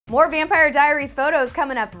More Vampire Diaries photos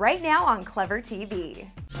coming up right now on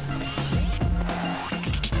ClevverTV.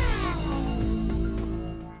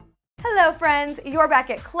 Hello friends, you're back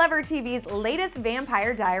at ClevverTV's latest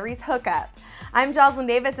Vampire Diaries hookup. I'm Jocelyn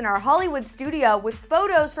Davis in our Hollywood studio with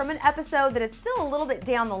photos from an episode that is still a little bit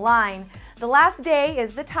down the line. The Last Day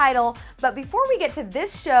is the title, but before we get to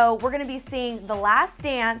this show, we're going to be seeing The Last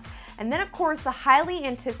Dance and then of course the highly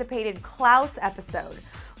anticipated Klaus episode.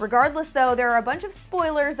 Regardless though, there are a bunch of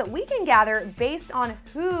spoilers that we can gather based on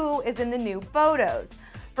who is in the new photos.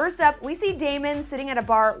 First up, we see Damon sitting at a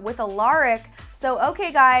bar with Alaric. So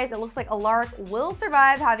okay guys, it looks like Alaric will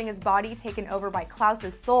survive having his body taken over by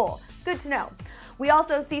Klaus's soul. Good to know. We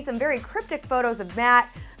also see some very cryptic photos of Matt.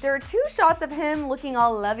 There are two shots of him looking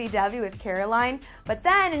all lovey-dovey with Caroline, but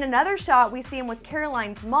then in another shot we see him with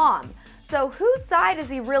Caroline's mom. So whose side is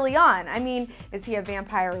he really on? I mean, is he a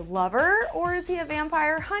vampire lover or is he a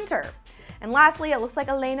vampire hunter? And lastly, it looks like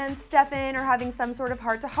Elena and Stefan are having some sort of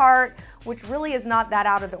heart-to-heart, which really is not that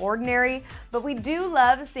out of the ordinary, but we do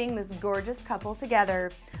love seeing this gorgeous couple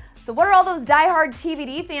together. So what are all those die-hard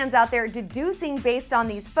TVD fans out there deducing based on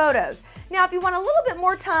these photos? Now, if you want a little bit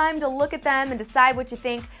more time to look at them and decide what you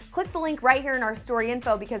think, click the link right here in our story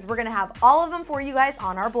info because we're going to have all of them for you guys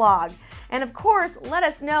on our blog. And of course, let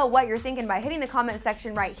us know what you're thinking by hitting the comment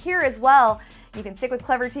section right here as well. You can stick with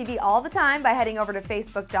ClevverTV all the time by heading over to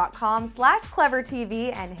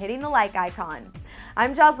facebook.com/ClevverTV and hitting the like icon.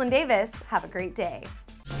 I'm Jocelyn Davis. Have a great day.